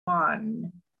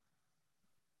One.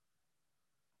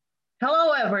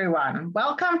 Hello, everyone.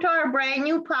 Welcome to our brand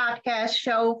new podcast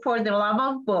show for the love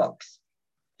of books,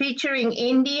 featuring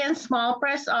indie and small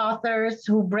press authors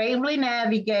who bravely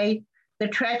navigate the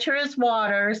treacherous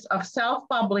waters of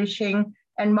self-publishing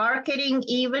and marketing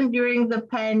even during the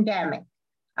pandemic.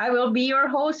 I will be your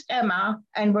host, Emma,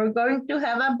 and we're going to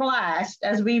have a blast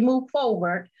as we move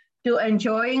forward to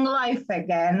enjoying life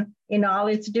again in all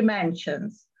its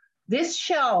dimensions. This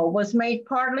show was made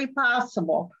partly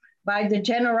possible by the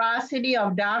generosity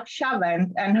of Doc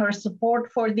Shavent and her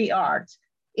support for the arts.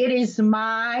 It is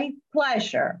my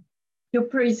pleasure to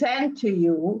present to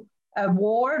you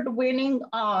award-winning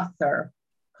author,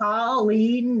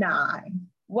 Colleen Nye.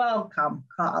 Welcome,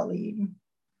 Colleen.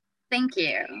 Thank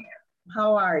you.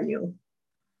 How are you?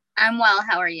 I'm well.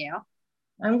 How are you?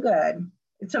 I'm good.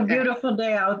 It's a beautiful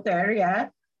day out there, yeah?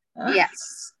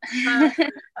 Yes.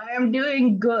 I am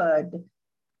doing good.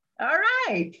 All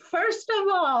right. First of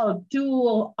all,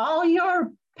 to all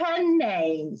your pen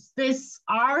names, this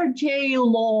R.J.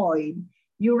 Lloyd,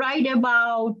 you write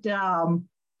about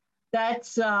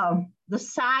that's the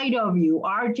side of you.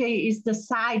 R.J. is the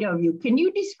side of you. Can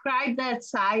you describe that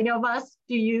side of us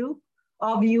to you,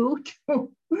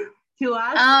 to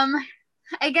us?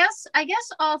 I guess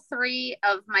all three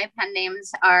of my pen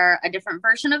names are a different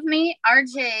version of me.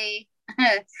 RJ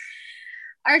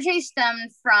RJ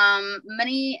stemmed from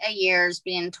many a years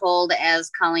being told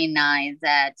as Colleen Nye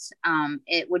that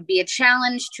it would be a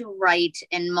challenge to write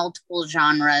in multiple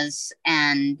genres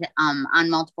and on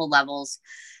multiple levels.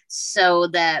 So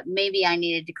that maybe I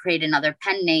needed to create another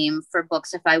pen name for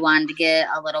books if I wanted to get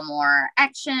a little more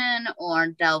action or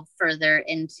delve further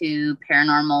into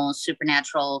paranormal,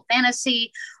 supernatural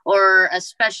fantasy, or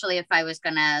especially if I was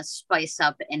going to spice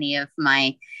up any of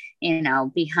my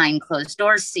behind closed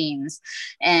doors scenes.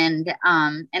 And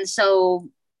so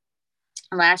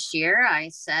last year I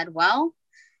said, well,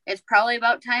 it's probably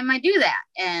about time I do that.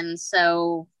 And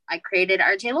so I created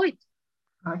RJ Lloyd.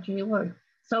 RJ Lloyd.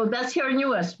 So that's your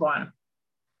newest one?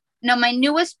 No, my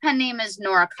newest pen name is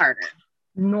Nora Carter.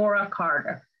 Nora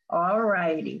Carter. All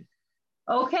righty.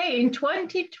 Okay, in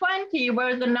 2020, you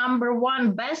were the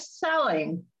 #1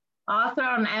 best-selling author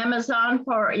on Amazon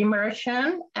for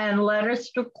Immersion and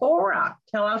Letters to Cora.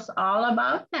 Tell us all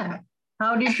about that.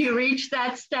 How did you reach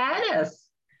that status?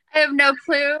 I have no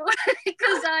clue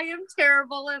because I am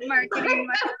terrible at marketing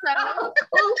myself.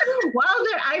 Well,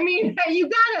 you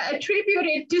gotta attribute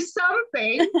it to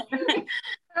something.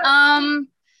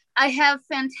 I have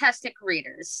fantastic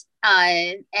readers,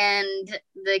 and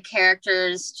the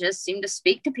characters just seem to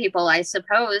speak to people, I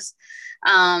suppose.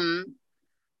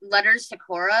 Letters to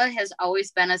Cora has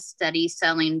always been a steady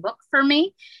selling book for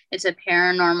me. It's a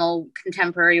paranormal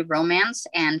contemporary romance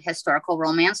and historical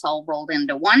romance all rolled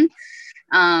into one.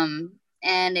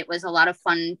 And it was a lot of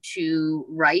fun to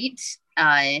write.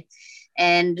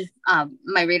 And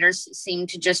my readers seem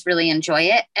to just really enjoy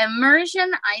it.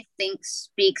 Immersion, I think,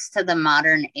 speaks to the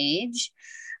modern age.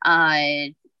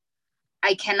 I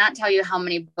cannot tell you how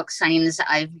many book signings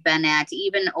I've been at,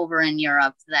 even over in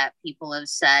Europe, that people have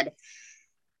said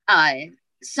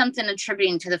something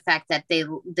attributing to the fact that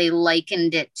they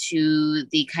likened it to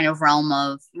the kind of realm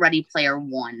of Ready Player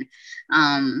One.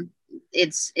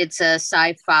 It's a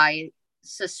sci-fi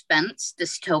suspense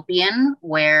dystopian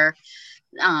where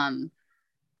I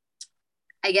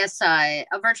guess a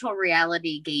virtual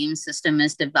reality game system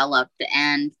is developed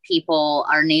and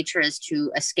our nature is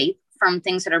to escape from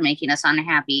things that are making us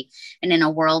unhappy. And in a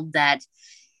world that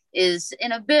is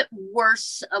in a bit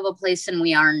worse of a place than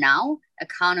we are now,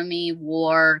 economy,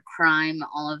 war, crime,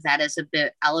 all of that is a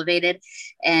bit elevated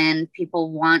and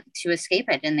people want to escape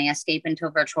it, and they escape into a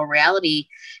virtual reality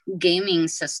gaming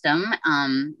system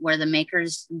where the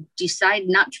makers decide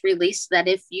not to release that.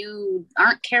 If you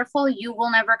aren't careful, you will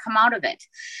never come out of it.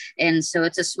 And so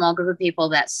it's a small group of people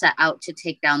that set out to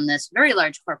take down this very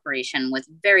large corporation with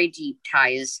very deep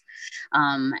ties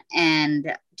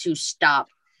and to stop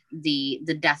the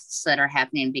deaths that are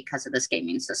happening because of this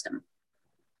gaming system.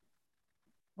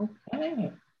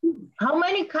 Okay. How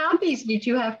many copies did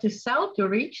you have to sell to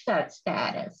reach that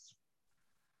status?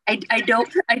 I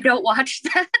don't watch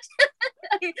that.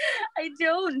 I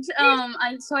don't.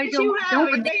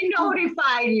 They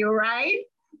notified you, right?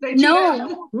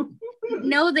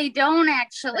 No, they don't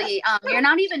actually. You're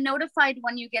not even notified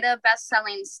when you get a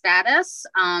best-selling status.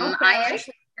 Okay.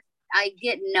 I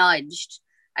get nudged.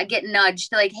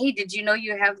 Like, hey, did you know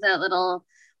you have that little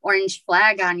orange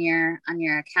flag on your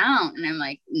account? And I'm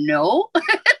like, no.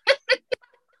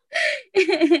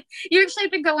 You actually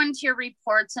have to go into your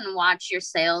reports and watch your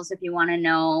sales if you want to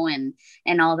know, and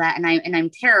all that. And I'm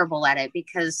terrible at it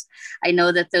because I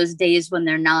know that those days when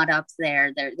they're not up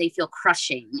there, they feel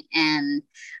crushing. And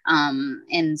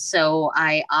so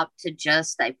I opt to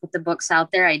I put the books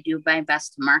out there. I do my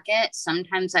best to market.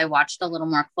 Sometimes I watched a little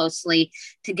more closely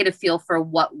to get a feel for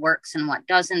what works and what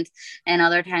doesn't. And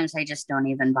other times I just don't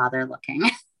even bother looking.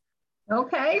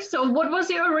 Okay, so what was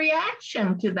your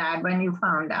reaction to that when you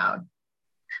found out?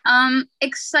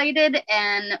 Excited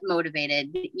and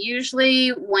motivated. Usually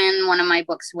when one of my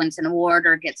books wins an award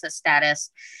or gets a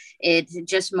status, it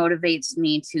just motivates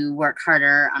me to work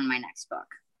harder on my next book.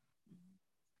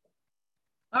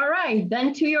 All right,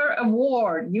 then to your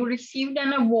award. You received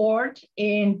an award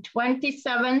in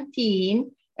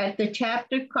 2017 at the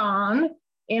ChapterCon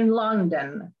in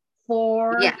London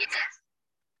for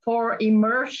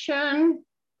immersion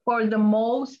for the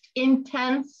most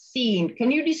intense scene.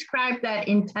 Can you describe that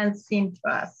intense scene to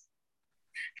us?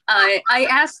 I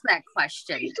asked that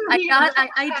question.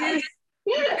 I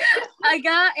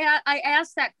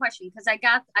asked that question because I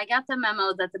got the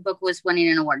memo that the book was winning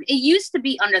an award. It used to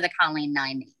be under the Colleen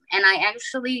Nye name, and I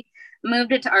actually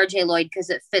moved it to R.J. Lloyd because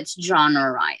it fits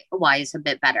genre-wise a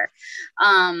bit better.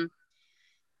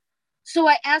 So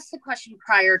I asked the question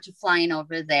prior to flying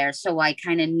over there, so I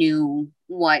kind of knew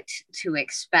what to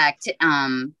expect,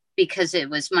 because it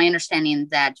was my understanding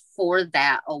that for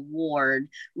that award,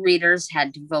 readers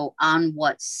had to vote on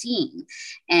what scene.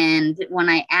 And when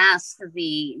I asked,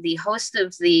 the host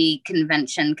of the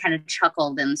convention kind of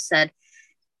chuckled and said,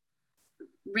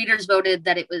 readers voted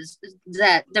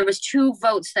that there was 2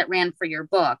 votes that ran for your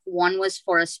book. One was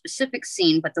for a specific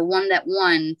scene, but the one that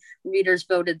won, readers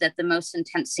voted that the most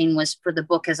intense scene was for the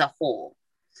book as a whole.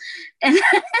 And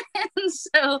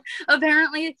so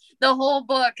apparently the whole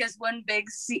book is one big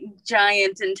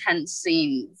giant intense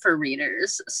scene for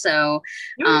readers. So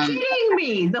you're kidding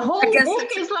me. The whole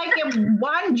book is like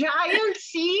one giant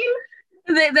scene.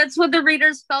 That's what the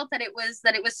readers felt, that it was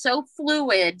so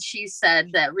fluid. She said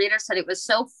that readers said it was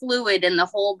so fluid and the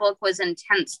whole book was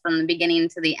intense from the beginning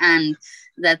to the end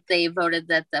that they voted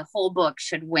that the whole book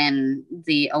should win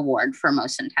the award for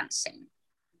most intense scene.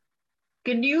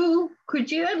 Could you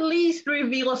at least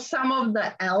reveal some of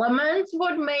the elements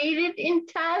what made it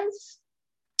intense,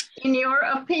 in your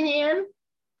opinion?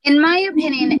 In my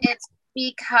opinion, it's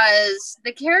because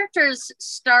the characters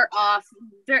start off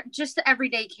just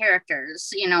everyday characters.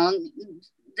 You know,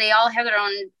 they all have their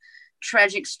own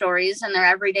tragic stories and their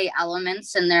everyday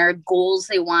elements and their goals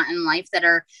they want in life that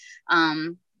are,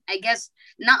 I guess,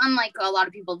 not unlike a lot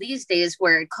of people these days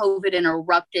where COVID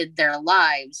interrupted their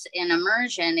lives. In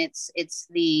Immersion, it's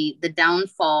the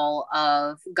downfall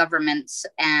of governments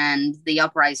and the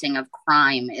uprising of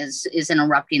crime is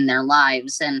interrupting their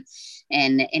lives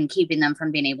and keeping them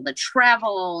from being able to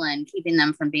travel and keeping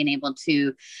them from being able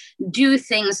to do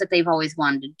things that they've always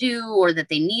wanted to do or that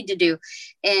they need to do.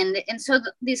 And so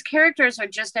these characters are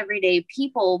just everyday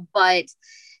people, but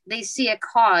they see a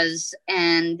cause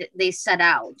and they set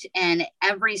out, and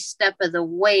every step of the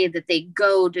way that they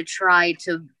go to try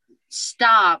to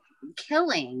stop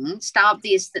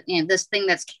this thing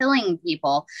that's killing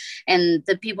people and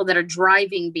the people that are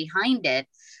driving behind it,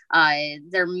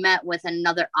 they're met with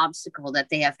another obstacle that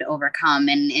they have to overcome.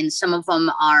 And some of them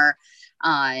are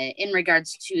in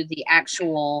regards to the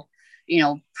actual,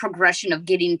 progression of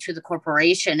getting to the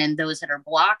corporation, and those that are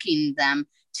blocking them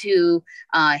to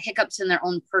hiccups in their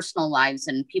own personal lives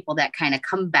and people that kind of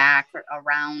come back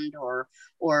around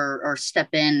or step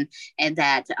in and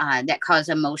that cause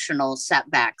emotional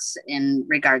setbacks in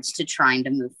regards to trying to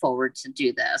move forward to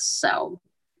do this. So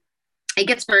it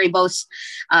gets very both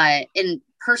in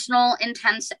personal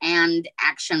intense and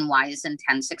action wise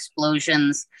intense,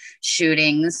 explosions,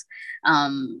 shootings,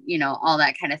 all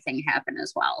that kind of thing happen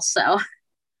as well. So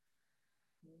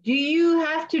do you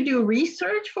have to do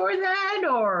research for that?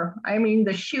 Or,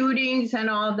 the shootings and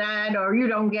all that, or you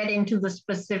don't get into the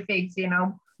specifics,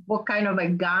 what kind of a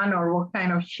gun or what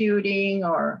kind of shooting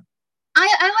or? I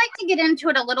like to get into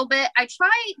it a little bit. I try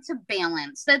to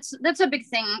balance. That's a big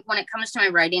thing when it comes to my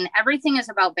writing. Everything is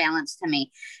about balance to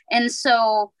me. And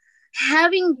so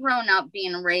having grown up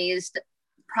being raised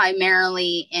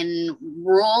primarily in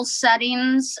rural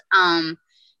settings,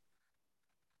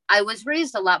 I was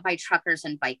raised a lot by truckers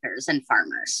and bikers and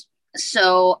farmers.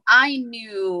 So I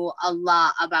knew a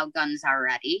lot about guns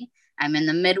already. I'm in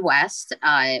the Midwest.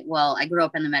 I grew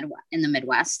up in the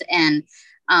Midwest, and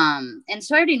so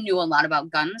I already knew a lot about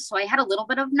guns. So I had a little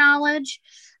bit of knowledge,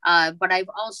 but I've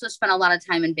also spent a lot of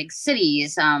time in big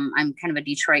cities. I'm kind of a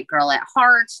Detroit girl at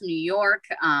heart, New York.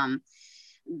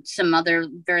 some other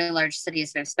very large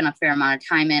cities that I've spent a fair amount of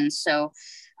time in. So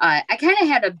I kind of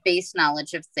had a base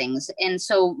knowledge of things. And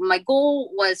so my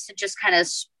goal was to just kind of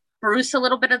spruce a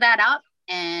little bit of that up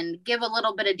and give a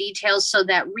little bit of details so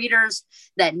that readers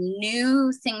that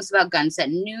knew things about guns, that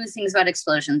knew things about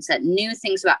explosions, that knew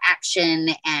things about action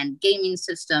and gaming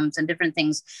systems and different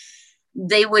things,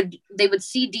 they would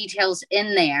see details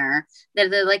in there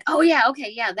that they're like, oh yeah, okay,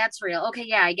 yeah, that's real. Okay,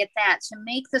 yeah, I get that. To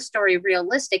make the story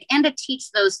realistic and to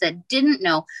teach those that didn't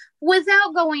know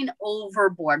without going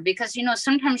overboard. Because, you know,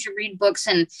 sometimes you read books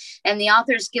and the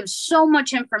authors give so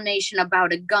much information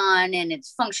about a gun and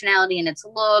its functionality and its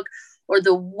look, or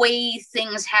the way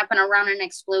things happen around an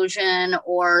explosion,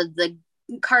 or the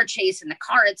car chase and the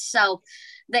car itself,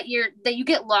 that you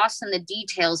get lost in the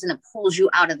details and it pulls you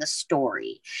out of the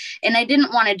story. And I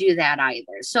didn't want to do that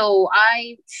either. So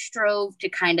I strove to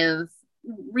kind of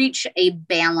reach a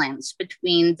balance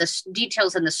between the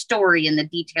details in the story and the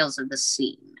details of the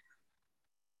scene.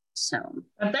 So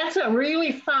but that's a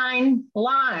really fine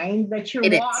line that you're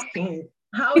walking.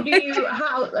 How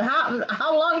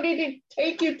long did it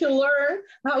take you to learn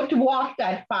how to walk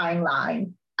that fine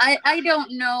line? I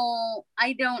don't know.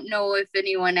 I don't know if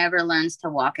anyone ever learns to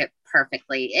walk it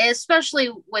perfectly, especially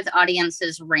with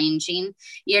audiences ranging.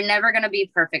 You're never going to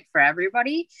be perfect for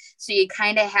everybody. So you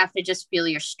kind of have to just feel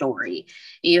your story.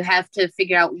 You have to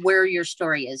figure out where your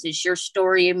story is. Is your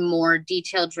story more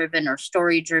detail driven or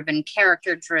story driven,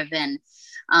 character driven?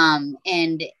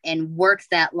 And work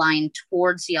that line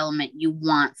towards the element you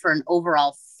want for an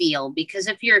overall feel. Because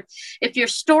if your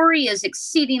story is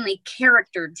exceedingly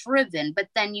character driven, but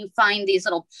then you find these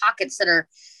little pockets that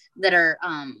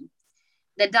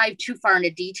dive too far into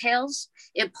details,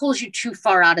 it pulls you too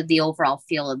far out of the overall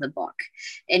feel of the book,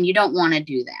 and you don't want to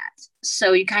do that.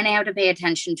 So you kind of have to pay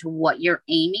attention to what you're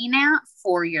aiming at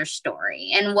for your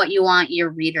story and what you want your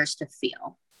readers to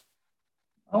feel.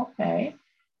 Okay.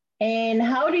 And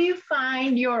how do you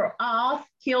find your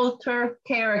off-kilter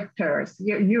characters?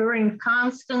 You're in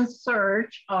constant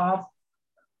search of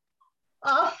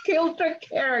off-kilter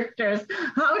characters.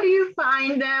 How do you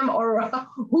find them, or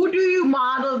who do you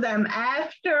model them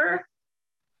after?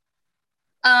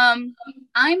 I'm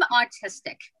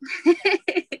autistic.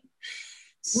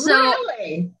 So,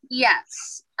 really?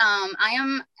 Yes.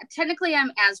 I'm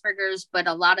Asperger's, but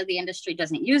a lot of the industry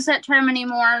doesn't use that term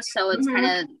anymore. So it's kind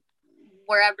of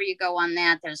wherever you go on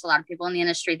that, there's a lot of people in the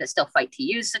industry that still fight to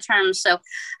use the term. So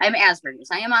I'm Asperger's.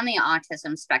 I am on the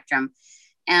autism spectrum.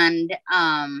 And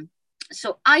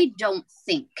so I don't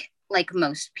think like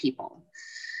most people.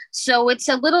 So it's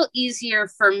a little easier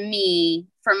for me,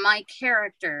 for my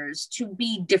characters, to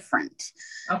be different,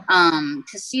 to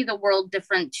see the world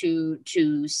different, to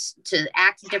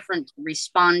act different, to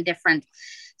respond different.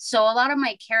 So a lot of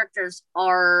my characters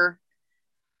are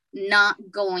not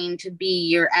going to be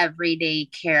your everyday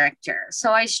character.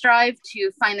 So I strive to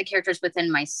find the characters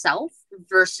within myself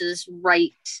versus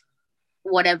write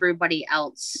what everybody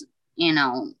else,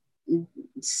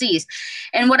 sees.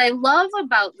 And what I love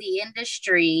about the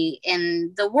industry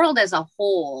and the world as a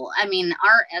whole, I mean,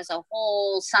 art as a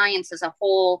whole, science as a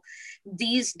whole,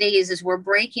 these days is we're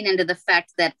breaking into the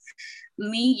fact that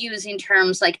me using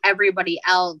terms like everybody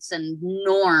else and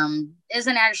norm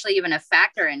isn't actually even a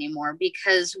factor anymore,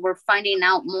 because we're finding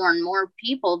out more and more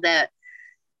people that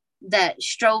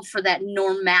strove for that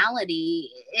normality.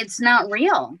 It's not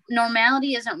real.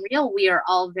 Normality isn't real. We are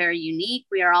all very unique.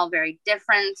 We are all very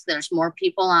different. There's more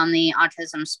people on the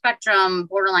autism spectrum,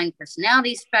 borderline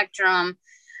personality spectrum,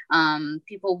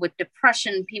 people with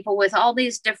depression, people with all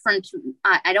these different,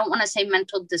 I don't want to say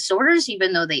mental disorders,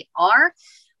 even though they are.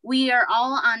 We are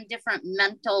all on different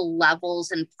mental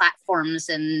levels and platforms,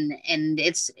 and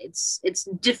it's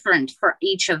different for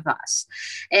each of us.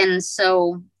 And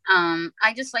so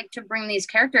I just like to bring these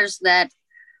characters that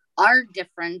are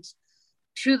different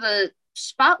to the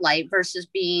spotlight versus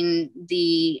being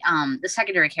the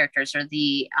secondary characters or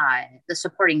the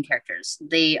supporting characters.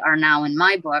 They are now in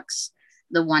my books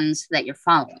the ones that you're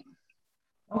following.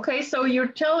 Okay, so you're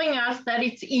telling us that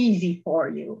it's easy for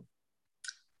you.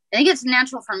 I think it's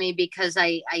natural for me because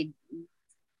I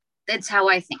that's how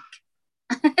I think.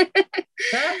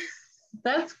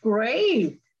 That's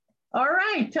great. All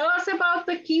right, tell us about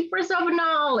the Keepers of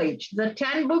Knowledge, the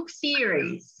 10-book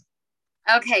series.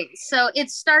 Okay, so it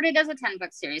started as a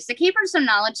 10-book series. The Keepers of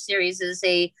Knowledge series is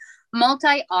a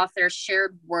multi-author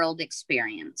shared world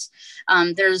experience.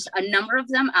 There's a number of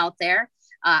them out there.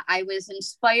 I was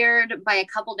inspired by a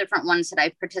couple different ones that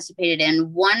I've participated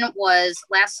in. One was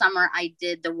last summer, I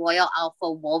did the Royal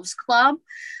Alpha Wolves Club,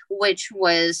 which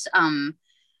was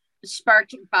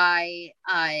sparked by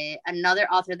another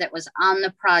author that was on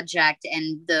the project,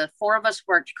 and the four of us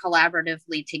worked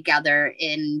collaboratively together.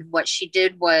 And what she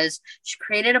did was she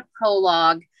created a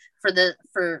prologue for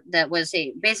that was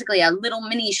basically a little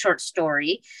mini short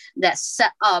story that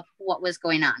set up what was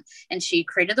going on. And she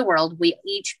created the world. We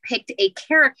each picked a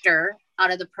character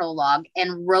out of the prologue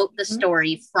and wrote the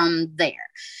story from there.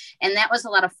 And that was a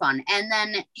lot of fun. And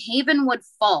then Havenwood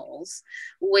Falls,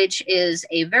 which is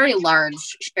a very large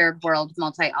shared world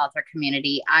multi-author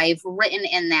community. I've written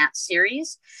in that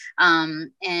series,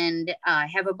 and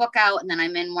have a book out, and then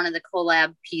I'm in one of the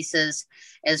collab pieces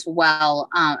as well,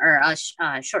 or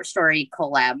a short story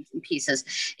collab pieces.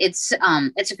 It's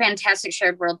a fantastic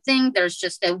shared world thing. There's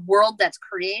just a world that's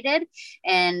created,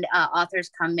 and authors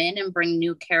come in and bring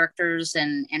new characters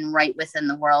and write within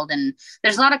the world. And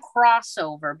there's a lot of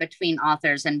crossover between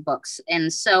authors and books.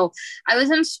 And so I was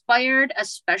inspired,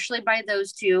 especially by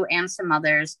those two and some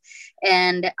others,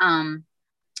 and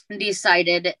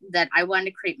decided that I wanted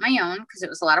to create my own, because it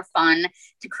was a lot of fun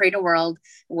to create a world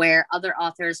where other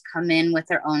authors come in with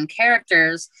their own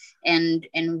characters and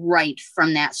write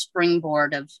from that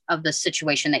springboard of the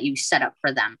situation that you set up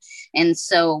for them. And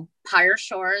so Pyre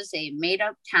Shore is a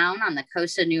made-up town on the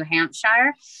coast of New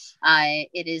Hampshire.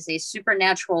 It is a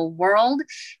supernatural world,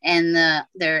 and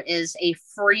there is a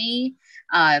free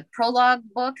prologue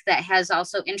book that has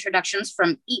also introductions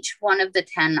from each one of the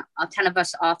 10 of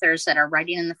us authors that are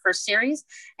writing in the first series.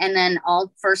 And then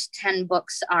all first 10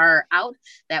 books are out.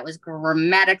 That was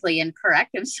grammatically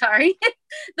incorrect. I'm sorry.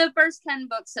 The first 10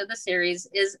 books of the series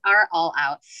are all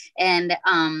out, and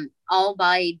all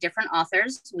by different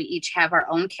authors. We each have our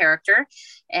own character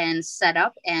and set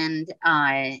up, and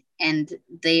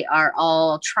they are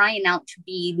all trying out to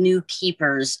be new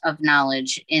keepers of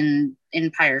knowledge in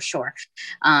Pyre Shore.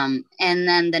 And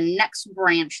then the next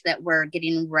branch that we're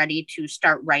getting ready to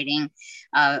start writing,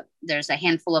 there's a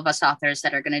handful of us authors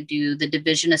that are going to do the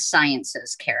Division of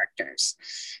Sciences characters.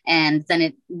 And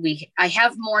then I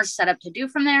have more set up to do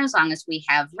from there. As long as we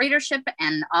have readership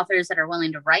and authors that are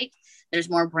willing to write, there's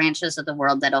more branches of the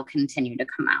world that'll continue to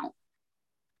come out.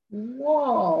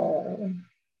 Whoa.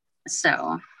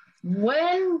 So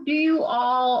when do you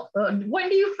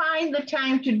find the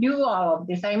time to do all of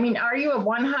this? I mean, are you a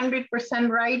 100%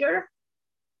 writer?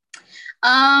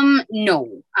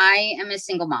 No, I am a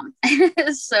single mom.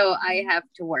 So I have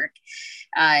to work.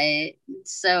 And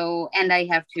I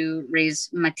have to raise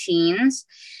my teens.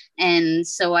 And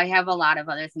so I have a lot of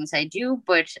other things I do,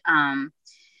 but,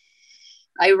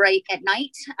 I write at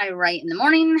night. I write in the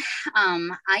morning.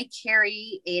 I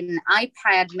carry an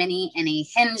iPad mini and a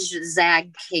Hinge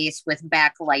Zag case with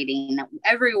backlighting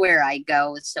everywhere I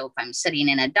go. So if I'm sitting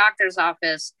in a doctor's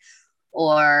office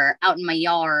or out in my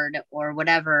yard or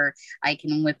whatever, I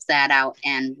can whip that out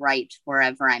and write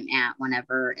wherever I'm at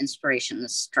whenever inspiration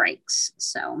strikes.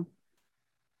 So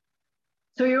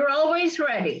you're always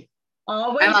ready.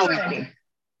 Always ready.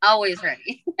 Always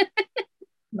ready.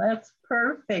 That's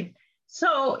perfect.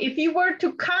 So if you were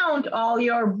to count all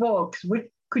your books,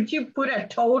 could you put a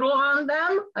total on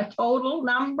them, a total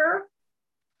number?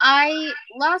 I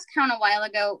lost count a while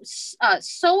ago.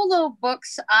 Solo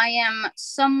books, I am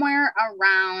somewhere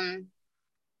around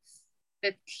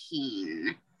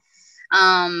 15.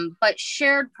 But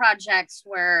shared projects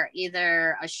were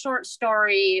either a short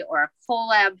story or a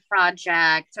collab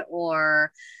project,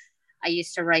 or I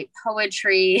used to write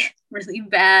poetry, really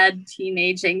bad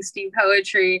teenage angsty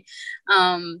poetry,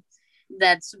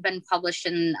 that's been published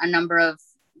in a number of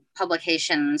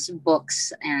publications,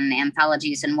 books, and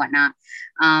anthologies and whatnot.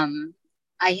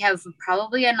 I have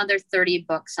probably another 30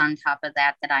 books on top of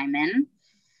that I'm in.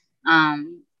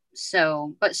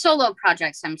 But solo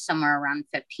projects, I'm somewhere around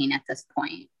 15 at this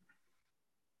point.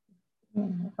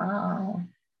 Wow.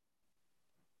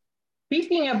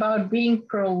 Speaking about being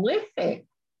prolific,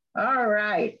 all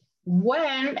right.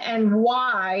 When and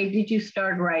why did you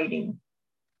start writing?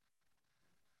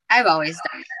 I've always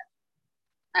done that.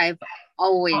 I've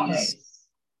always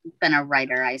been a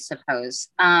writer, I suppose.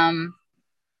 I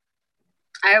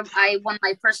won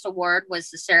my first award was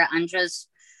the Sarah Andres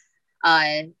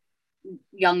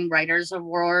Young Writers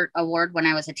Award when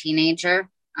I was a teenager.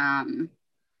 I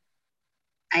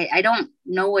don't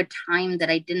know a time that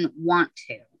I didn't want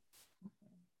to.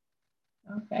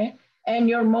 Okay. And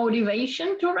your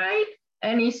motivation to write?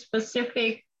 Any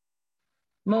specific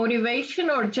motivation,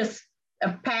 or just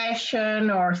a passion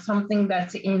or something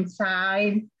that's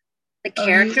inside? The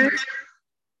characters.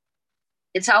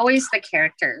 It's always the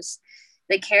characters.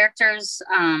 The characters,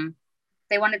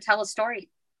 they want to tell a story.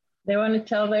 They want to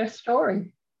tell their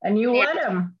story. And you let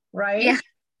them, right? Yeah.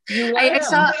 You let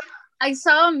them. I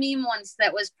saw a meme once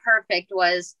that was perfect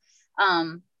was,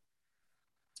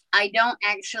 I don't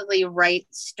actually write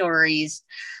stories.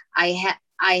 I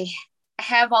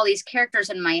have all these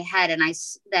characters in my head, and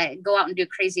that go out and do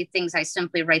crazy things. I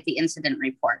simply write the incident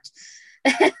report.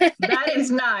 That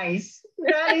is nice.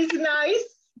 That is nice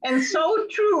and so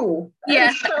true.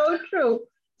 Yeah. So true.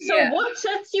 So Yeah. what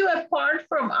sets you apart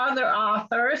from other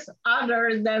authors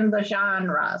other than the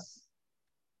genres?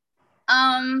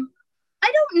 I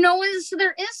don't know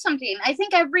there is something. I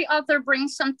think every author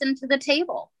brings something to the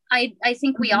table. I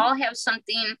think we all have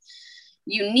something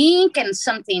unique and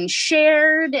something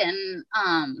shared, and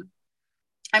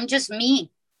I'm just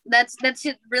me. That's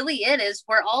it. Really, it is.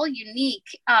 We're all unique.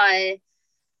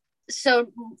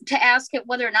 So to ask it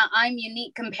whether or not I'm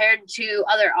unique compared to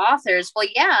other authors, well,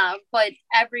 yeah, but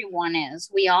everyone is.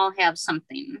 We all have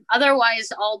something.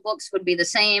 Otherwise, all books would be the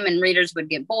same, and readers would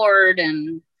get bored,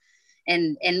 and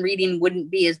reading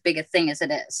wouldn't be as big a thing as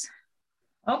it is.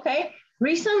 Okay.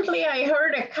 Recently, I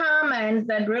heard a comment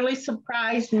that really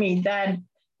surprised me that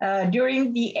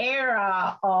during the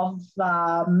era of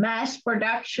mass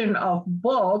production of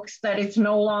books, that it's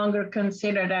no longer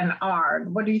considered an art.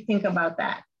 What do you think about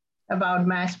that, about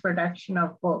mass production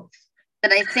of books?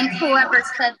 But I think whoever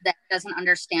said that doesn't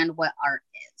understand what art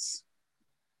is.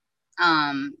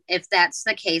 If that's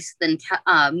the case, then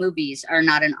movies are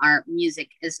not an art.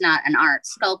 Music is not an art.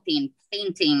 Sculpting,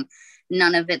 painting,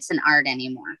 none of it's an art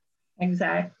anymore.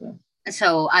 Exactly.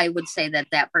 So I would say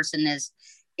that person is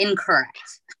incorrect.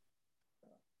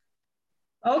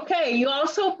 Okay, you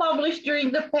also published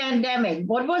during the pandemic.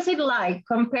 What was it like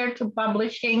compared to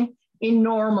publishing in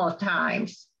normal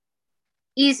times?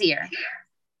 Easier.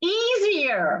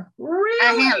 Easier?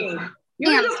 Really?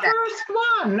 You're the first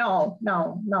one. No,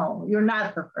 you're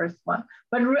not the first one.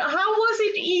 But how was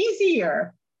it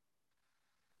easier?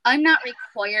 I'm not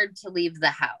required to leave the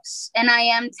house, and I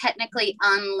am technically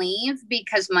on leave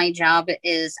because my job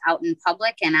is out in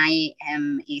public, and I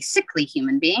am a sickly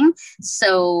human being.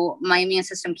 So my immune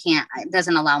system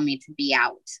doesn't allow me to be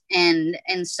out. And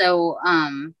so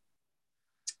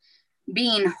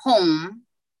being home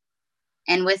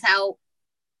and without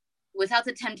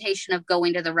the temptation of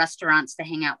going to the restaurants to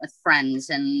hang out with friends,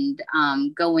 and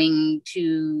I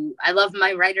love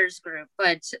my writers group,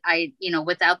 but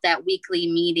without that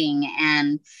weekly meeting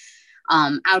and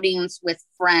outings with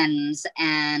friends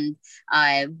and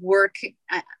work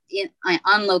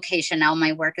on location. Now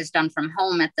my work is done from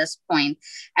home at this point.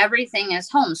 Everything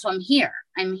is home. So I'm here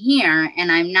and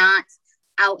I'm not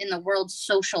out in the world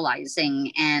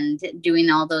socializing and doing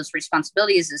all those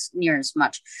responsibilities as near as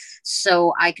much.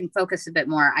 So I can focus a bit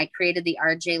more. I created the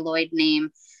RJ Lloyd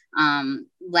name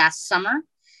last summer,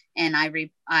 and I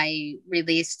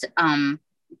released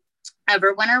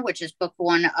Everwinter, which is book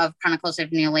 1 of Chronicles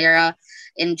of New Lyra,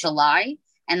 in July.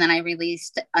 And then I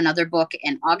released another book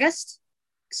in August,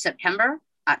 September,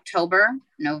 October,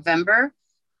 November,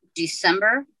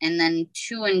 December, and then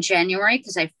 2 in January,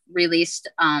 because I released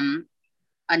a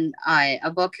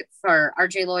book for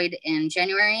RJ Lloyd in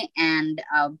January, and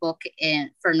a book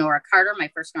for Nora Carter, my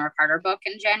first Nora Carter book,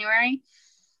 in January.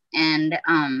 And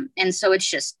so it's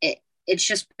just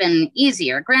been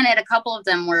easier. Granted, a couple of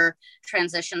them were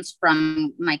transitions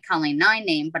from my Colleen 9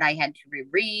 name, but I had to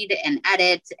reread and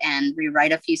edit and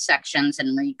rewrite a few sections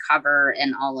and recover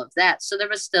and all of that. So there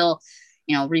was still,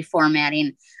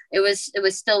 reformatting. It was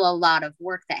still a lot of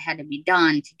work that had to be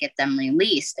done to get them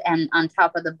released, and on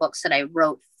top of the books that I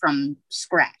wrote from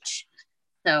scratch.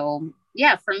 So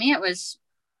yeah, for me, it's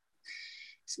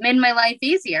made my life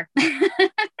easier.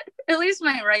 At least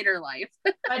my writer life.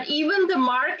 But even the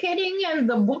marketing and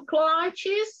the book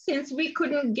launches, since we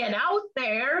couldn't get out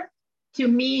there to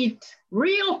meet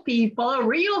real people,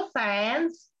 real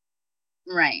fans.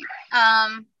 Right.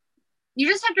 You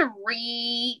just have to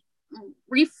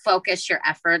refocus your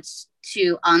efforts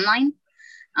to online.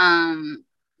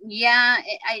 Yeah,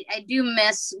 I do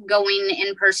miss going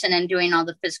in person and doing all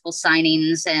the physical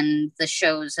signings and the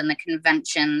shows and the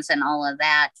conventions and all of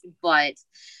that. But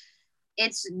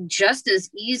it's just as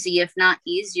easy, if not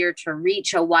easier, to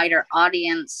reach a wider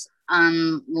audience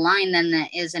online than it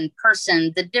is in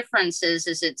person. The difference is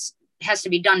it has to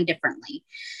be done differently.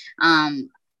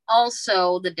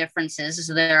 Also, the difference is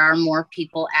there are more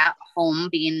people at home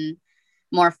being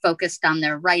more focused on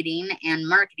their writing and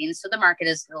marketing. So the market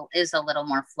is a little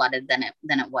more flooded than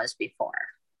it was before.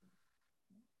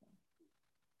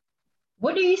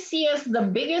 What do you see as the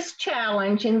biggest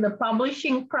challenge in the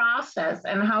publishing process,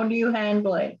 and how do you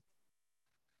handle it?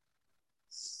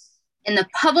 In the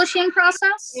publishing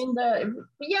process? Let's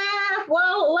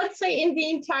say in the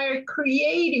entire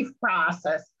creative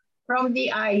process. from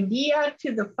the idea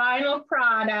to the final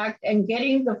product and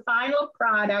getting the final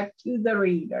product to the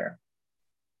reader?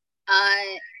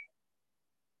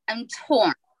 I'm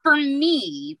torn. For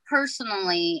me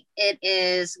personally, it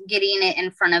is getting it in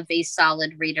front of a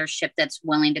solid readership that's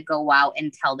willing to go out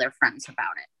and tell their friends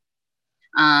about it.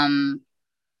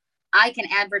 I can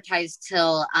advertise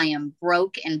till I am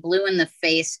broke and blue in the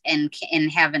face and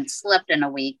haven't slept in a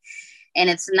week, and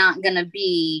it's not going to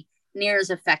be near as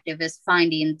effective as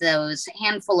finding those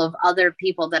handful of other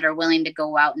people that are willing to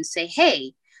go out and say,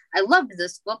 hey, I loved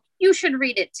this book, you should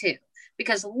read it too.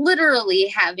 Because literally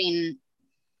having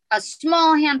a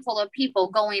small handful of people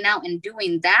going out and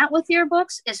doing that with your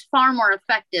books is far more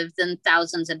effective than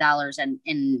thousands of dollars and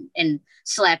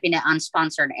slapping it on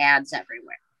sponsored ads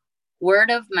everywhere.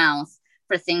 Word of mouth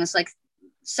for things like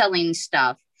selling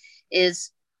stuff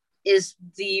is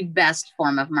the best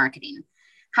form of marketing.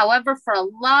 However, for a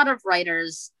lot of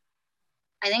writers,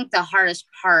 I think the hardest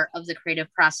part of the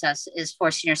creative process is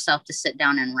forcing yourself to sit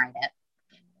down and write it.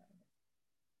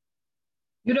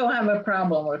 You don't have a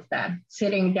problem with that,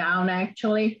 sitting down,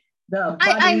 actually, the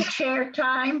buddy chair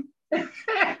time. I go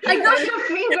the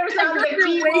fingers on the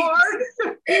keyboard.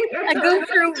 I go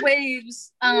through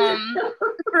waves.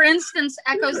 For instance,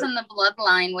 Echoes in the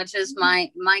Bloodline, which is my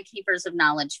Keepers of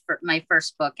Knowledge, for my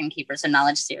first book in Keepers of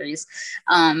Knowledge series.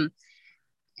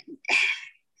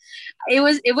 It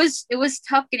was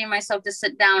tough getting myself to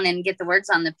sit down and get the words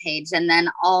on the page. And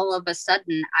then all of a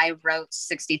sudden I wrote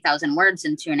 60,000 words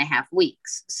in 2.5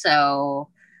 weeks. So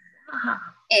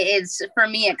it's, for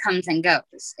me, it comes and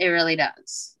goes. It really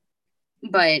does.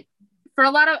 But for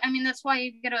a lot of, that's why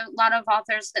you get a lot of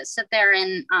authors that sit there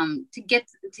and to get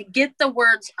the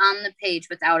words on the page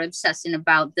without obsessing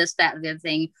about this, that, and the other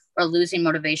thing, or losing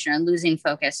motivation or losing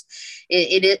focus.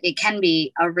 It can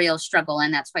be a real struggle.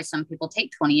 And that's why some people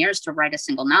take 20 years to write a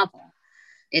single novel.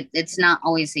 It's not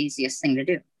always the easiest thing to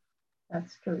do.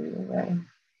 That's true, right?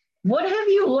 What have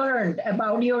you learned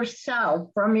about yourself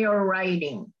from your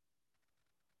writing?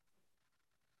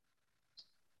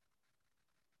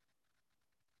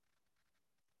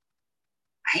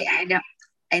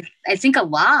 I think a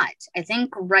lot. I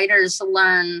think writers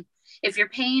learn, if you're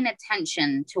paying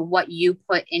attention to what you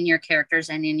put in your characters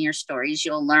and in your stories,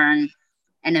 you'll learn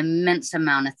an immense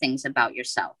amount of things about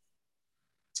yourself.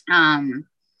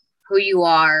 Who you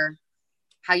are,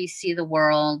 how you see the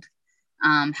world,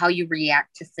 how you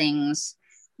react to things,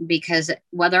 because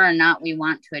whether or not we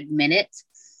want to admit it,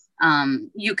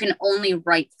 you can only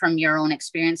write from your own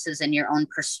experiences and your own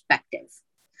perspective.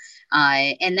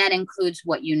 And that includes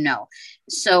what you know.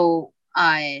 So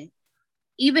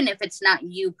even if it's not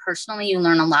you personally, you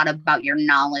learn a lot about your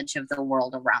knowledge of the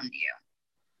world around you.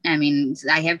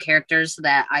 I have characters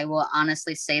that I will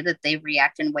honestly say that they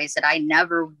react in ways that I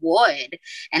never would.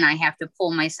 And I have to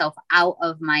pull myself out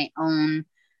of my own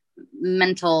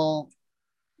mental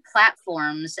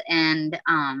platforms and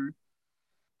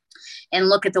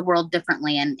look at the world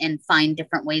differently and find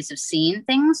different ways of seeing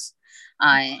things.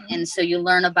 And so you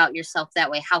learn about yourself that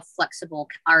way. How flexible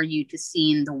are you to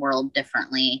seeing the world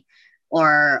differently?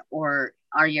 Or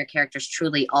are your characters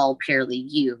truly all purely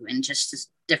you and just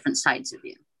different sides of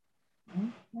you?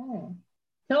 Okay.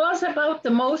 Tell us about the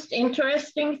most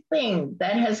interesting thing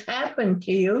that has happened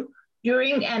to you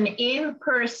during an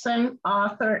in-person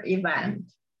author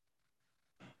event.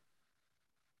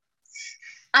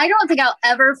 I don't think I'll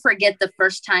ever forget the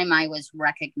first time I was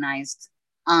recognized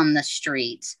on the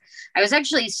streets. I was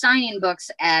actually signing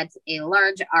books at a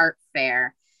large art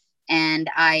fair, and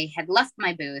I had left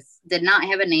my booth, did not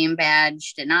have a name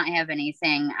badge, did not have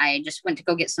anything. I just went to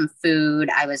go get some food.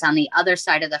 I was on the other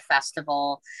side of the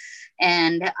festival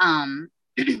and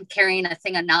carrying a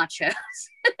thing of nachos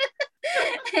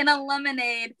and a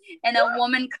lemonade, and a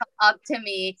woman come up to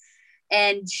me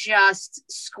and just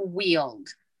squealed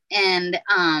and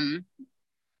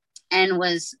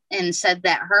said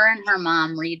that her and her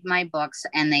mom read my books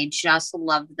and they just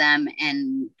loved them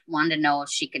and wanted to know if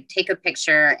she could take a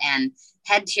picture, and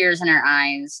had tears in her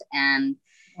eyes. And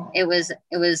it was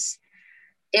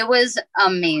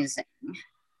amazing.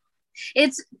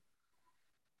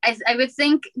 I would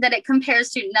think that it compares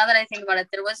to, now that I think about it,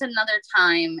 there was another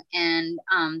time, and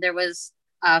there was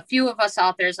a few of us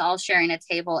authors all sharing a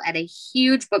table at a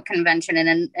huge book convention,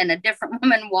 and a different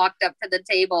woman walked up to the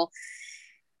table,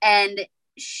 and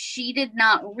she did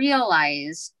not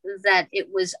realize that it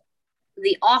was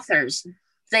the authors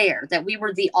there, that we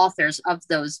were the authors of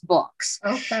those books.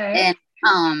 Okay.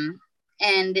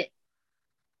 And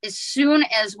as soon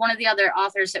as one of the other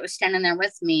authors that was standing there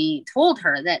with me told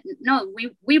her that, no,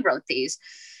 we wrote these,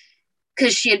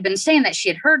 because she had been saying that she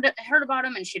had heard about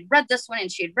him, and she had read this one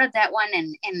and she had read that one,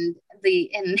 and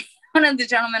one of the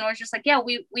gentlemen was just like, yeah,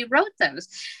 we wrote those.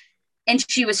 And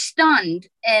she was stunned,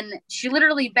 and she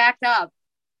literally backed up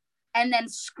and then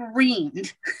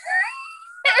screamed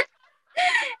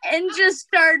and just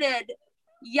started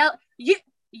yell, you,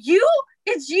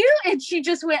 it's you. And she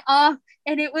just went off,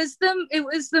 and it was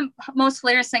the most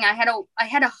hilarious thing. I had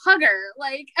to hug her.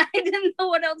 Like, I didn't know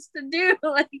what else to do.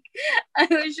 Like, I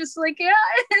was just like, yeah.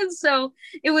 And so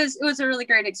it was a really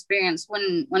great experience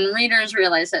when readers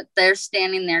realize that they're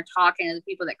standing there talking to the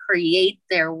people that create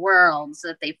their worlds,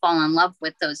 that they fall in love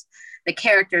with the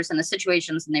characters and the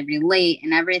situations, and they relate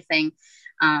and everything.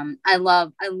 I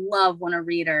love when a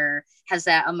reader has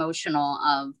that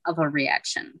emotional of a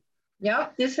reaction.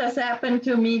 Yep, this has happened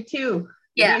to me too.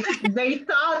 Yeah. They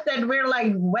thought that we're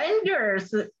like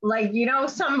vendors, like,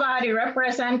 somebody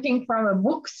representing from a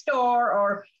bookstore,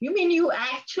 or you mean you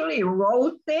actually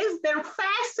wrote this? They're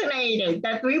fascinated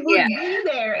that we would be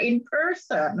there in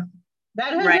person.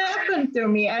 That has happened to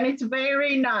me, and it's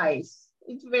very nice.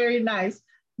 It's very nice.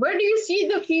 Where do you see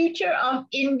the future of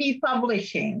indie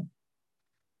publishing?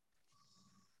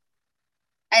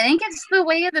 I think it's the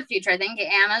way of the future. I think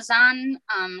Amazon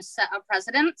set a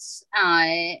precedence.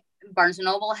 Barnes &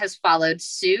 Noble has followed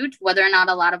suit. Whether or not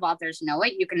a lot of authors know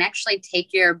it, you can actually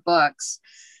take your books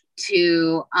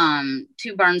to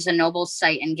Barnes & Noble's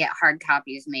site and get hard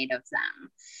copies made of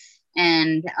them.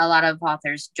 And a lot of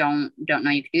authors don't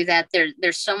know you can do that.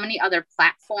 There's so many other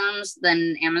platforms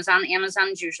than Amazon.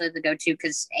 Amazon's usually the go-to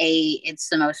because A, it's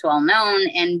the most well-known,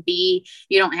 and B,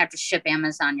 you don't have to ship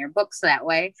Amazon your books that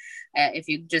way if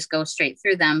you just go straight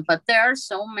through them. But there are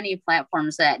so many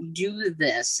platforms that do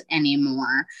this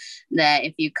anymore, that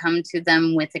if you come to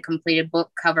them with a completed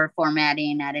book cover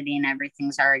formatting, editing,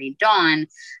 everything's already done,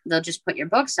 they'll just put your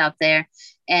books out there,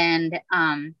 and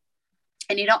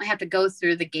you don't have to go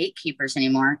through the gatekeepers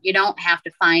anymore. You don't have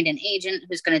to find an agent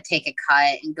who's going to take a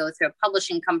cut and go through a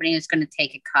publishing company who's going to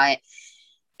take a cut.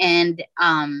 And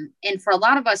for a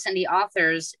lot of us indie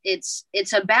authors, it's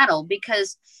a battle,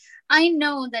 because I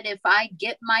know that if I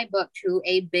get my book to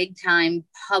a big time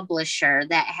publisher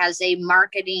that has a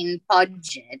marketing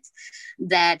budget,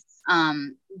 that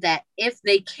if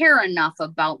they care enough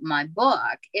about my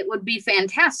book, it would be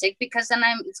fantastic, because then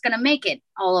it's going to make it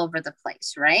all over the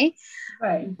place, right?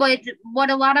 Right. But what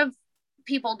a lot of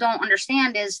people don't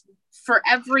understand is, for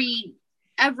every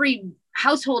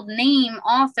household name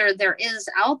author there is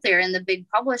out there in the big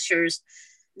publishers,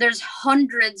 there's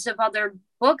hundreds of other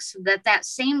books that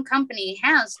same company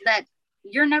has that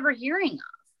you're never hearing of.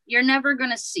 You're never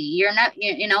going to see. You're not,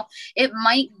 it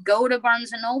might go to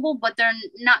Barnes & Noble, but they're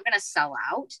not going to sell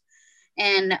out.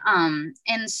 And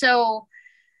so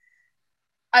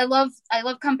I love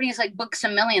companies like Books A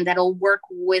Million that'll work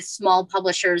with small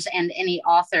publishers and any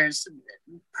authors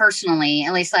personally.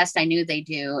 At least last I knew they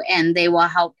do, and they will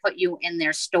help put you in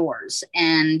their stores.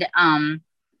 And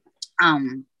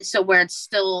so where it's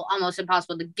still almost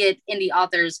impossible to get indie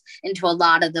authors into a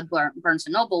lot of the Barnes &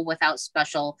 Noble without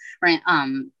special,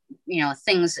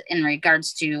 things in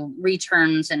regards to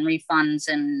returns and refunds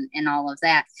and all of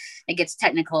that. It gets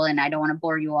technical, and I don't want to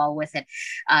bore you all with it.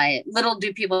 Little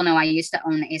do people know, I used to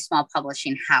own a small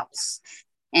publishing house,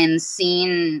 and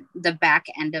seeing the back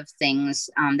end of things,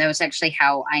 that was actually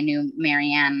how I knew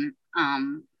Marianne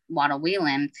Waddle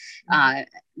Whelan.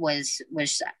 Was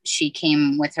she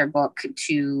came with her book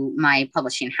to my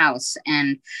publishing house,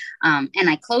 and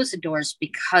I closed the doors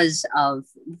because of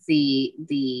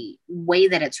the way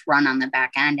that it's run on the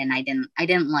back end, and I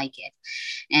didn't like it,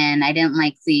 and I didn't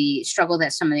like the struggle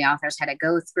that some of the authors had to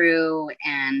go through,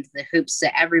 and the hoops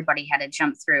that everybody had to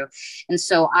jump through. And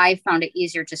so I found it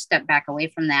easier to step back away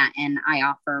from that, and I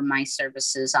offer my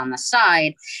services on the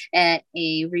side at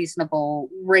a reasonable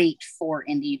rate for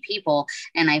indie people,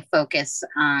 and I focus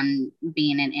on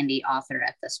being an indie author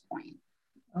at this point.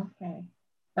 Okay.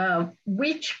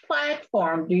 Which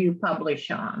platform do you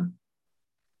publish on?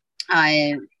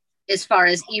 As far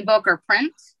as ebook or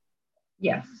print?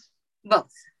 Yes.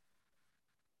 Both.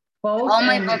 Both? All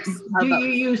my books are Do both. you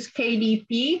use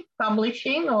KDP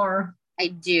publishing, or? I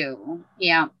do,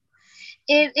 yeah.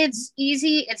 It's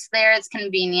easy, it's there, it's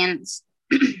convenient.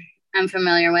 I'm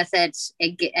familiar with it.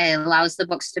 It allows the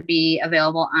books to be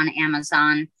available on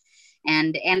Amazon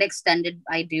and extended.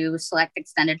 I do select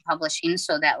extended publishing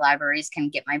so that libraries can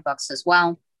get my books as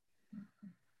well.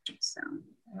 So,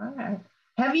 all right.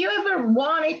 Have you ever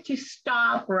wanted to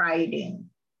stop writing?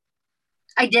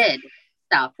 I did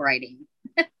stop writing.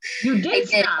 You did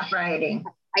stop writing?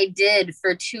 I did.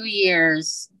 For 2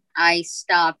 years, I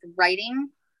stopped writing.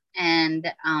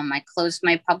 and I closed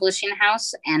my publishing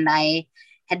house, and I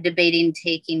had debating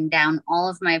taking down all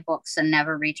of my books and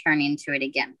never returning to it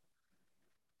again.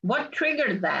 What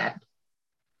triggered that?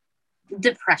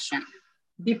 Depression.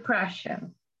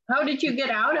 Depression. How did you get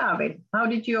out of it? How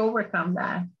did you overcome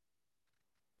that?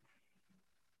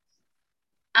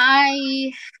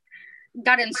 I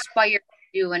got inspired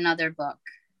to do another book,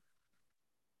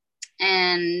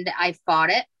 and I fought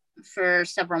it for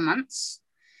several months.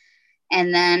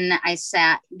 And then I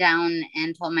sat down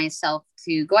and told myself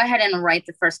to go ahead and write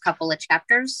the first couple of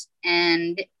chapters.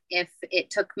 And if it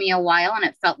took me a while and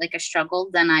it felt like a struggle,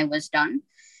 then I was done.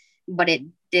 But it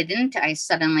didn't. I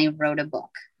suddenly wrote a book.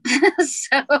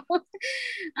 So,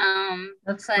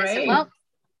 That's so great. I said, well,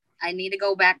 I need to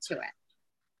go back to it.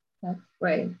 That's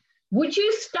great. Would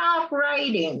you stop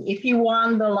writing if you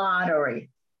won the lottery?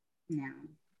 No.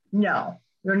 No,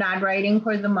 you're not writing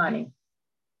for the money.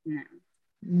 No.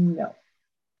 No.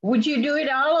 Would you do it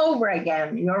all over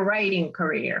again, your writing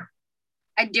career?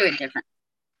 I'd do it different.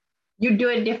 You do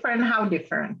it different? How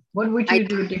different? What would you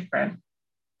do different?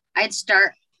 I'd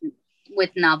start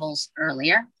with novels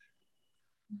earlier.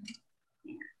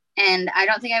 And I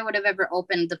don't think I would have ever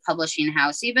opened the publishing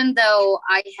house, even though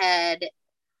I had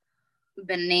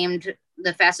been named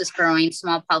the fastest growing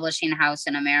small publishing house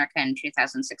in America in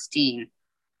 2016,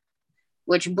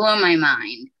 which blew my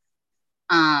mind.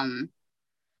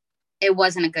 It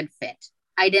wasn't a good fit.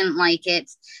 I didn't like it.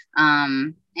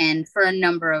 And for a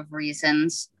number of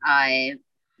reasons,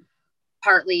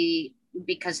 partly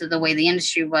because of the way the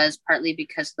industry was, partly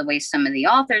because of the way some of the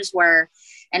authors were,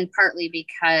 and partly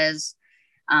because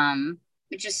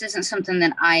it just isn't something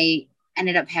that I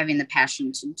ended up having the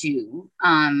passion to do.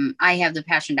 I have the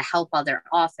passion to help other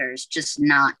authors, just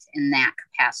not in that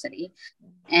capacity.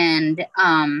 And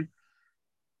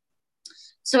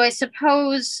so I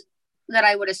suppose that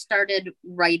I would have started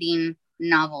writing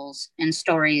novels and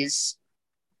stories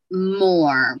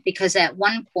more, because at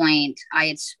one point I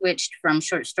had switched from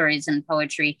short stories and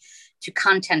poetry to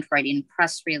content writing,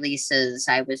 press releases.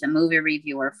 I was a movie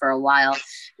reviewer for a while,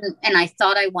 and I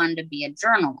thought I wanted to be a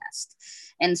journalist.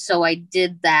 And so I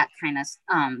did that kind of,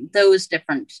 those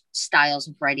different styles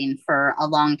of writing for a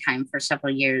long time, for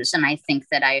several years. And I think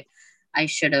that I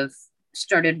should have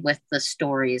started with the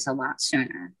stories a lot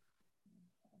sooner.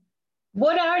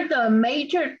 What are the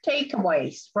major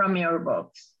takeaways from your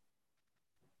books?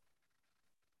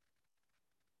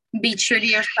 Be true to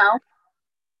yourself.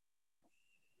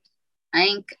 I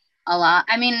think a lot.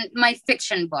 I mean, my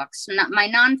fiction books, my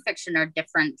nonfiction are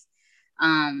different.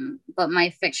 But my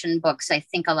fiction books, I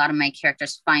think a lot of my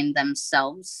characters find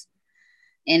themselves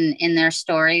in their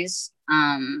stories.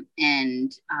 And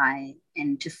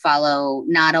to follow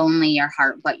not only your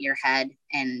heart, but your head,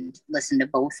 and listen to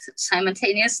both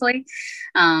simultaneously.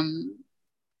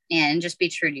 And just be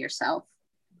true to yourself.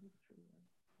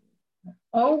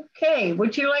 Okay.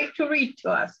 Would you like to read to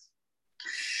us?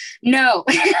 No,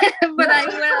 but I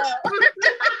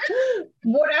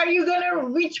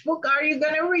will. Which book are you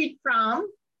going to read from?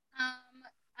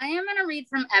 I am going to read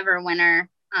from Everwinter.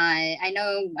 I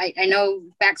know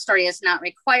backstory is not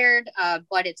required,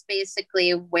 but it's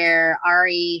basically where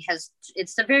Ari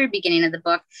it's the very beginning of the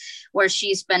book, where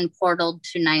she's been portaled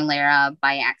to Nylera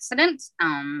by accident.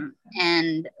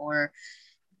 And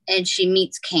she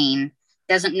meets Cain.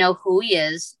 Doesn't know who he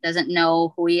is to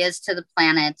the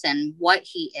planet and what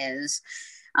he is.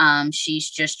 She's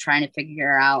just trying to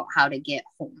figure out how to get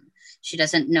home. She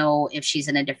doesn't know if she's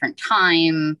in a different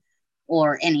time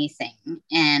or anything.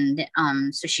 And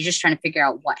so she's just trying to figure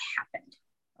out what happened.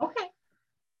 Okay.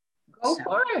 Go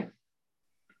for it.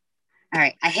 All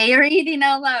right. I hate reading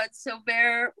out loud, so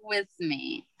bear with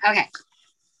me. Okay.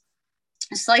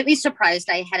 Slightly surprised,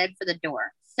 I headed for the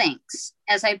door. Thanks.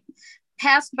 As I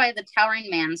passed by the towering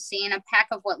man, seeing a pack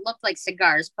of what looked like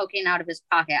cigars poking out of his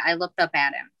pocket, I looked up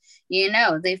at him. You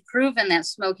know, they've proven that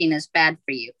smoking is bad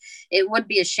for you. It would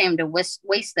be a shame to waste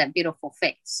that beautiful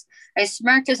face. I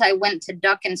smirked as I went to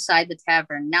duck inside the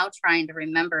tavern, now trying to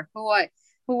remember who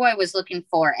I was looking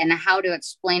for and how to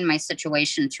explain my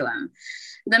situation to him.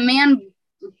 The man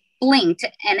blinked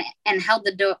and held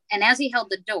the door, and as he held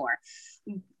the door,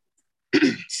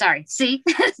 sorry, see?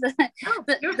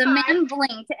 the man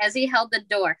blinked as he held the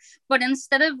door, but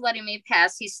instead of letting me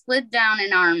pass, he slid down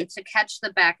an arm to catch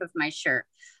the back of my shirt.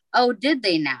 Oh, did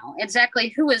they now? Exactly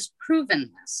who has proven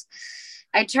this?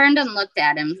 I turned and looked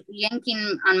at him,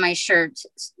 yanking on my shirt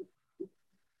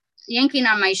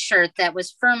that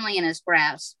was firmly in his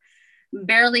grasp,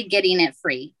 barely getting it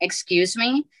free. Excuse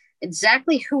me?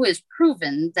 Exactly who has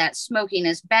proven that smoking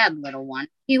is bad, little one?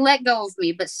 He let go of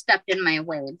me, but stepped in my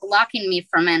way, blocking me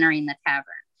from entering the tavern.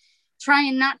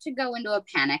 Trying not to go into a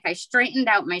panic, I straightened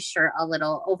out my shirt a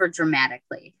little over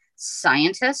dramatically.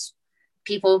 Scientists,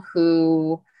 people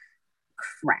who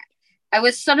crap. I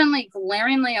was suddenly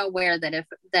glaringly aware that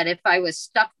if I was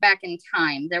stuck back in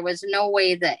time, there was no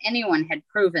way that anyone had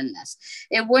proven this.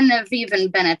 It wouldn't have even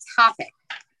been a topic.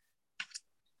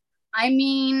 I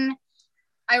mean,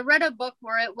 I read a book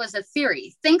where it was a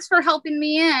theory. Thanks for helping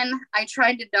me in. I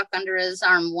tried to duck under his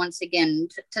arm once again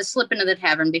to slip into the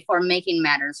tavern before making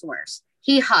matters worse.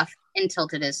 He huffed and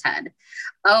tilted his head.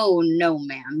 Oh, no,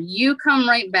 ma'am. You come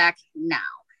right back now.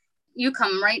 You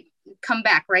come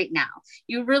back right now.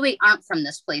 You really aren't from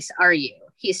this place, are you?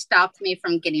 He stopped me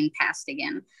from getting past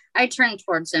again. I turned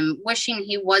towards him, wishing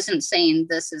he wasn't saying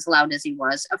this as loud as he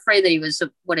was, afraid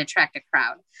that would attract a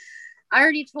crowd. I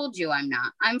already told you I'm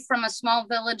not. I'm from a small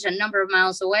village a number of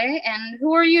miles away, and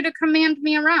who are you to command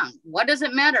me around? What does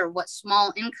it matter what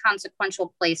small,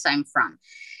 inconsequential place I'm from?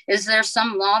 Is there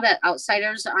some law that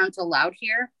outsiders aren't allowed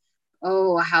here?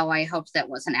 Oh, how I hoped that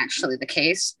wasn't actually the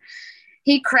case.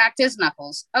 He cracked his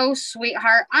knuckles. Oh,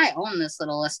 sweetheart, I own this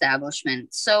little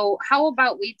establishment. So how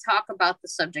about we talk about the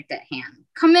subject at hand?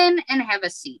 Come in and have a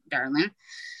seat, darling.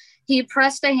 He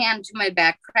pressed a hand to my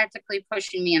back, practically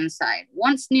pushing me inside.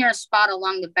 Once near a spot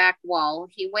along the back wall,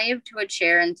 he waved to a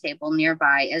chair and table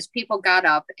nearby as people got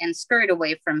up and scurried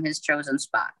away from his chosen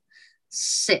spot.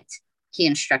 Sit, he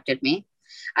instructed me.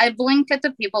 I blinked at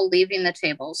the people leaving the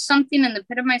table. Something in the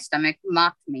pit of my stomach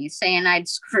mocked me, saying I'd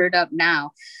screwed up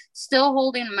now. Still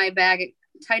holding my bag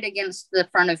tight against the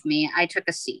front of me, I took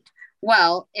a seat.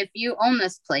 Well, if you own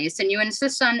this place and you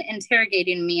insist on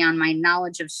interrogating me on my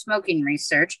knowledge of smoking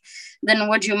research, then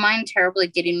would you mind terribly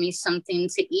getting me something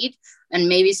to eat and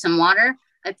maybe some water?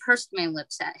 I pursed my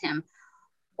lips at him.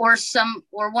 Or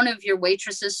one of your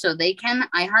waitresses so they can.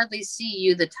 I hardly see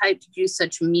you the type to do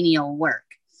such menial work.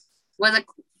 With a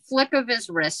flick of his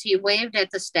wrist, he waved at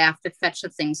the staff to fetch the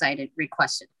things I had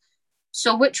requested.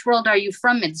 So which world are you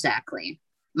from exactly?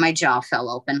 My jaw fell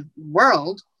open.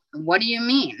 World? What do you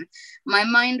mean? My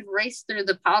mind raced through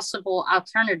the possible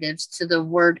alternatives to the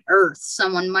word Earth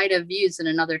someone might have used in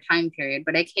another time period,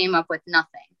 but I came up with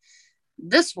nothing.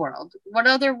 This world? What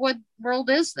other world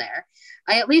is there?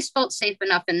 I at least felt safe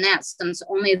enough in that, since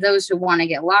only those who want to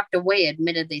get locked away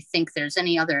admitted they think there's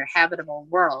any other habitable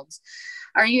worlds.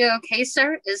 Are you okay,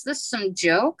 sir? Is this some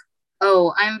joke?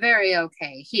 Oh, I'm very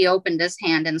okay. He opened his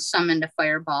hand and summoned a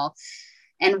fireball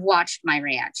and watched my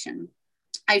reaction.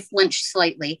 I flinched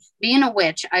slightly. Being a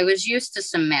witch, I was used to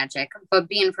some magic, but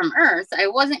being from Earth, I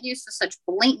wasn't used to such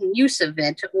blatant use of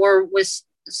it or with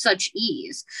such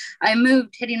ease. I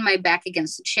moved, hitting my back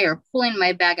against the chair, pulling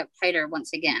my bag up tighter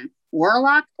once again.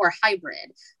 Warlock or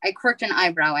hybrid? I quirked an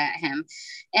eyebrow at him.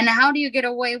 And how do you get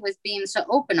away with being so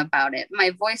open about it?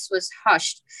 My voice was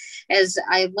hushed as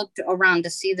I looked around to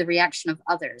see the reaction of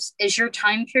others. Is your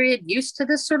time period used to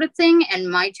this sort of thing, and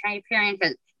my time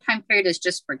period is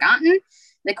just forgotten?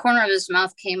 The corner of his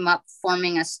mouth came up,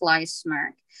 forming a sly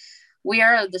smirk. We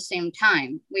are of the same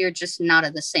time. We are just not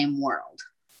of the same world.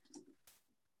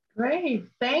 Great.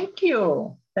 Thank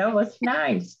you. That was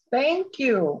nice. Thank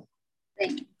you.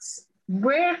 Thanks.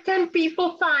 Where can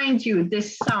people find you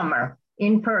this summer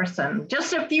in person?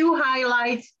 Just a few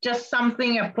highlights, just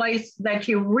something, a place that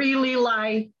you really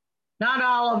like. Not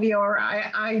all of your,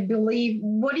 I believe,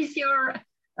 what is your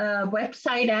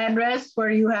website address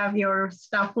where you have your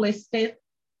stuff listed?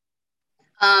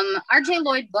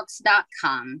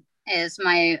 rjlloydbooks.com is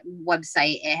my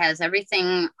website. It has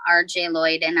everything RJ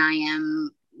Lloyd, and I am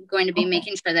going to be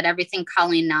making sure that everything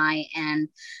Colleen Nye and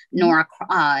Nora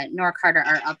Carter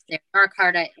are up there.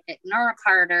 Nora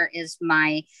Carter is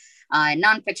my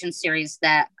nonfiction series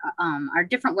that are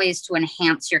different ways to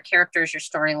enhance your characters, your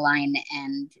storyline,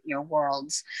 and your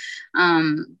worlds.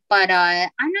 But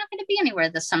I'm not going to be anywhere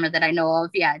this summer that I know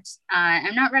of yet.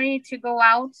 I'm not ready to go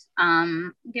out.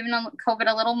 Giving COVID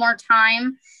a little more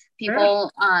time, a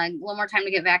little more time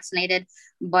to get vaccinated.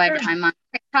 But I'm on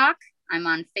TikTok, I'm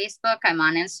on Facebook, I'm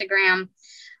on Instagram,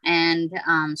 and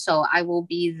so I will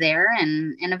be there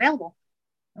and available.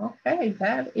 Okay,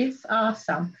 that is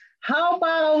awesome. How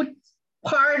about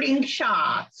parting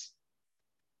shots?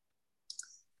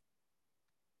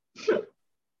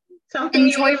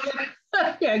 Something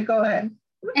yeah, go ahead.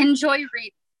 Enjoy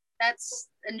reading.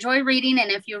 Enjoy reading,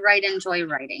 and if you write, enjoy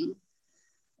writing.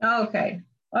 Okay.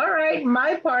 All right.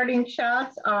 My parting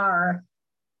shots are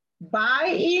buy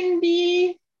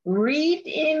indie, read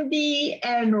indie,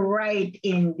 and write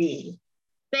indie.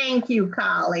 Thank you,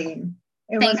 Colleen.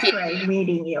 It was great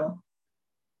meeting you.